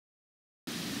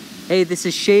Hey, this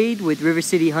is Shade with River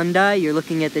City Hyundai. You're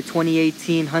looking at the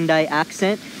 2018 Hyundai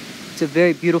Accent. It's a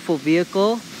very beautiful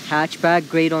vehicle, hatchback,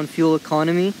 great on fuel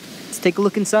economy. Let's take a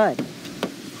look inside.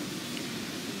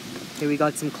 Here we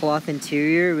got some cloth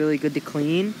interior, really good to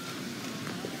clean.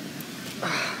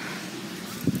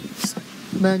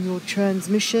 Manual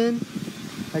transmission.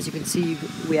 As you can see,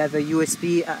 we have a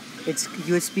USB. It's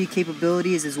USB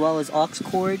capabilities as well as aux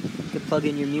cord. You can plug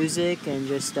in your music and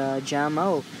just jam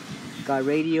out. Got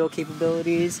radio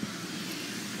capabilities.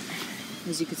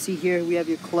 As you can see here, we have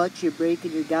your clutch, your brake,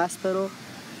 and your gas pedal.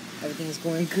 Everything is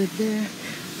going good there.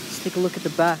 Let's take a look at the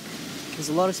back. There's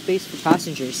a lot of space for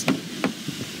passengers.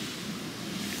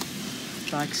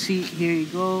 Back seat, here you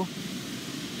go.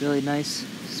 Really nice,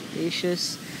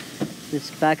 spacious. This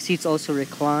back seat's also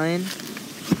recline.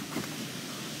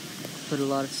 Put a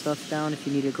lot of stuff down if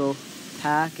you need to go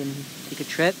pack and take a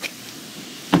trip.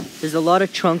 There's a lot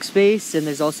of trunk space, and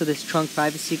there's also this trunk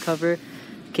privacy cover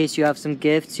in case you have some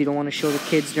gifts you don't want to show the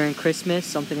kids during Christmas,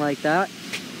 something like that.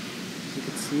 As you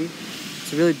can see,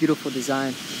 it's a really beautiful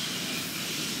design.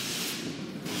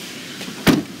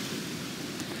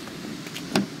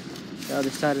 The other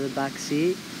side of the back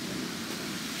seat.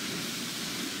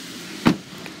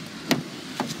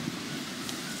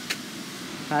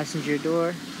 Passenger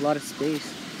door, a lot of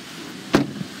space.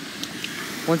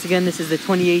 Once again, this is the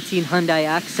 2018 Hyundai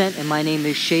Accent, and my name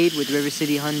is Shade with River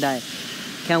City Hyundai.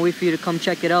 Can't wait for you to come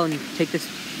check it out and take this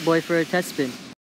boy for a test spin.